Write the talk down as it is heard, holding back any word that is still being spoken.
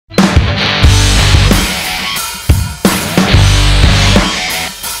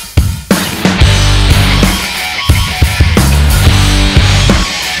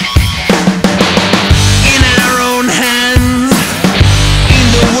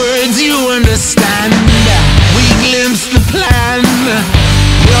stand. We glimpse the plan,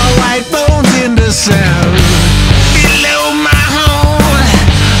 your white bones in the sand. Below my home,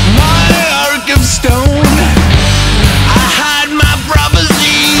 my ark of stone, I hide my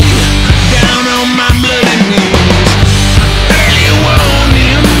prophecy down on my bloody knees. Early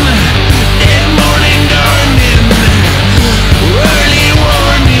warning, dead morning dawning. Early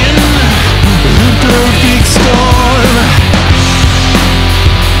warning, the perfect storm.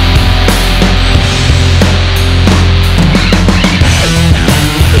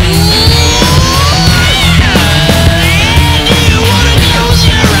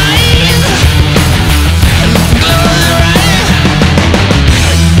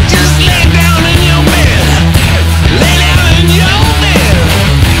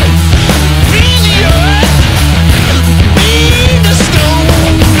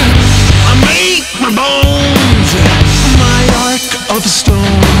 Of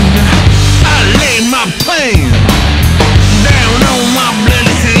stone.